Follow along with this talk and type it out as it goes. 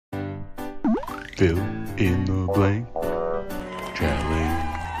Fill in the blank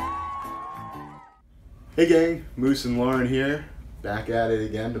challenge. Hey gang, Moose and Lauren here, back at it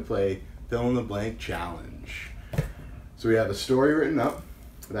again to play Fill in the Blank Challenge. So we have a story written up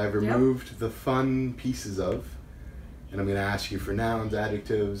that I've removed the fun pieces of, and I'm going to ask you for nouns,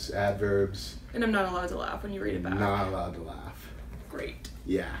 adjectives, adverbs. And I'm not allowed to laugh when you read it back. Not allowed to laugh. Great.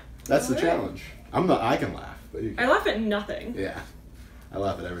 Yeah, that's the challenge. I can laugh, but you can. I laugh at nothing. Yeah, I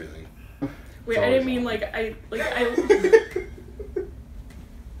laugh at everything. Wait, I didn't mean like I. I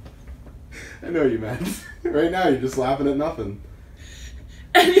know what you meant. Right now, you're just laughing at nothing.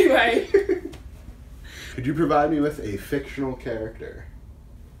 Anyway. Could you provide me with a fictional character?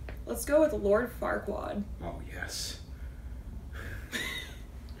 Let's go with Lord Farquaad. Oh, yes.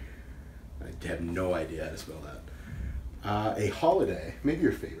 I have no idea how to spell that. A holiday. Maybe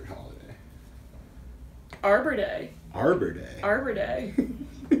your favorite holiday. Arbor Day. Arbor Day. Arbor Day.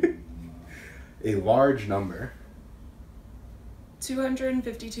 A large number.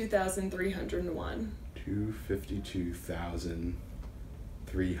 252,301.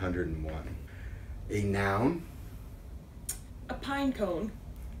 252,301. A noun. A pine cone.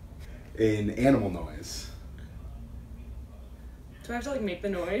 An animal noise. Do I have to like make the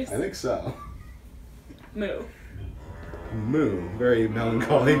noise? I think so. Moo. Moo. Very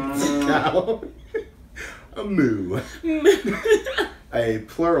melancholy cow. A moo. A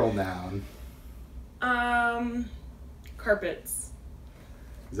plural noun. Carpets.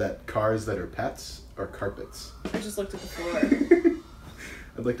 Is that cars that are pets or carpets? I just looked at the floor.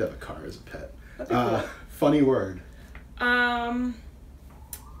 I'd like to have a car as a pet. That'd be cool. Funny word.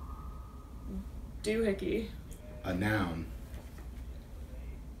 Doohickey. A noun.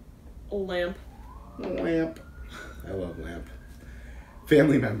 Lamp. Lamp. I love lamp.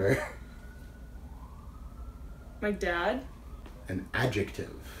 Family member. My dad. An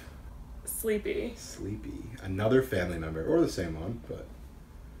adjective. Sleepy. Sleepy. Another family member, or the same one, but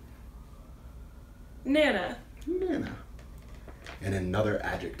Nana. Nana. And another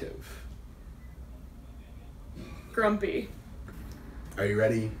adjective. Grumpy. Are you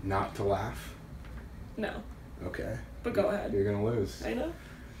ready not to laugh? No. Okay. But go ahead. You're gonna lose. I know.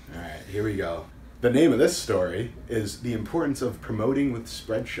 Alright, here we go. The name of this story is The Importance of Promoting with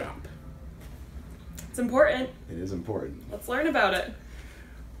Spreadshop. It's important. It is important. Let's learn about it.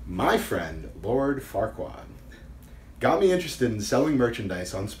 My friend, Lord Farquaad, got me interested in selling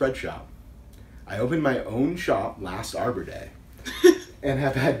merchandise on Spreadshop. I opened my own shop last Arbor Day and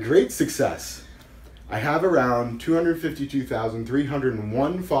have had great success. I have around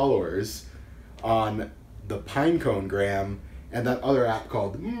 252,301 followers on the Pinecone Gram and that other app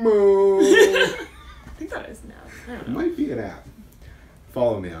called Moo. I think that is now. I don't It know. might be an app.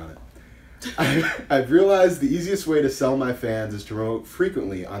 Follow me on it. I've realized the easiest way to sell my fans is to promote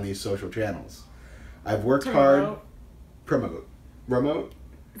frequently on these social channels. I've worked hard. Promote. Remote?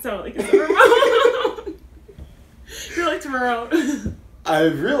 It sounded like it's a remote. You're like to remote.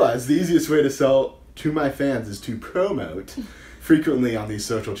 I've realized the easiest way to sell to my fans is to promote frequently on these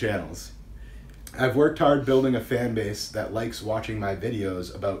social channels. I've worked hard building a fan base that likes watching my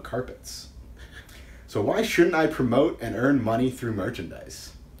videos about carpets. So why shouldn't I promote and earn money through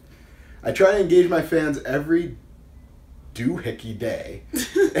merchandise? I try to engage my fans every doohickey day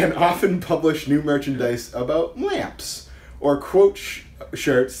and often publish new merchandise about lamps or quote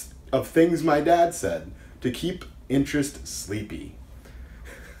shirts of things my dad said to keep interest sleepy.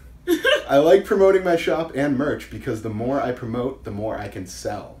 I like promoting my shop and merch because the more I promote, the more I can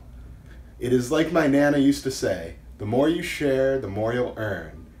sell. It is like my Nana used to say, the more you share, the more you'll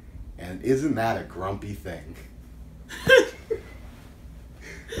earn. And isn't that a grumpy thing?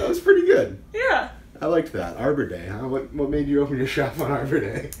 That was pretty good. Yeah. I liked that. Arbor Day, huh? What made you open your shop on Arbor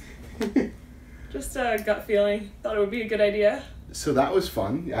Day? Just a gut feeling. Thought it would be a good idea. So that was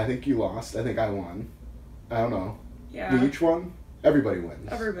fun. I think you lost. I think I won. I don't know. Yeah. We each won? Everybody wins.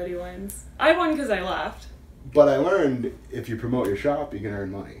 Everybody wins. I won because I laughed. But I learned if you promote your shop, you can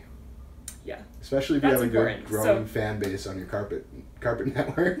earn money. Yeah. Especially if you That's have a important. good growing fan base on your carpet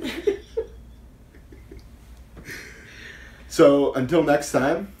network. So until next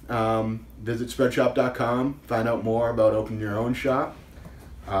time, visit Spreadshop.com, find out more about opening your own shop.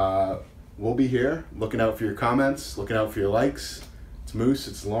 We'll be here, looking out for your comments, looking out for your likes. It's Moose,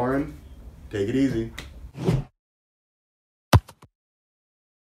 it's Lauren. Take it easy.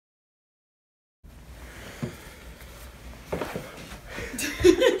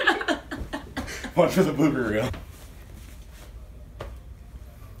 One for the blooper reel.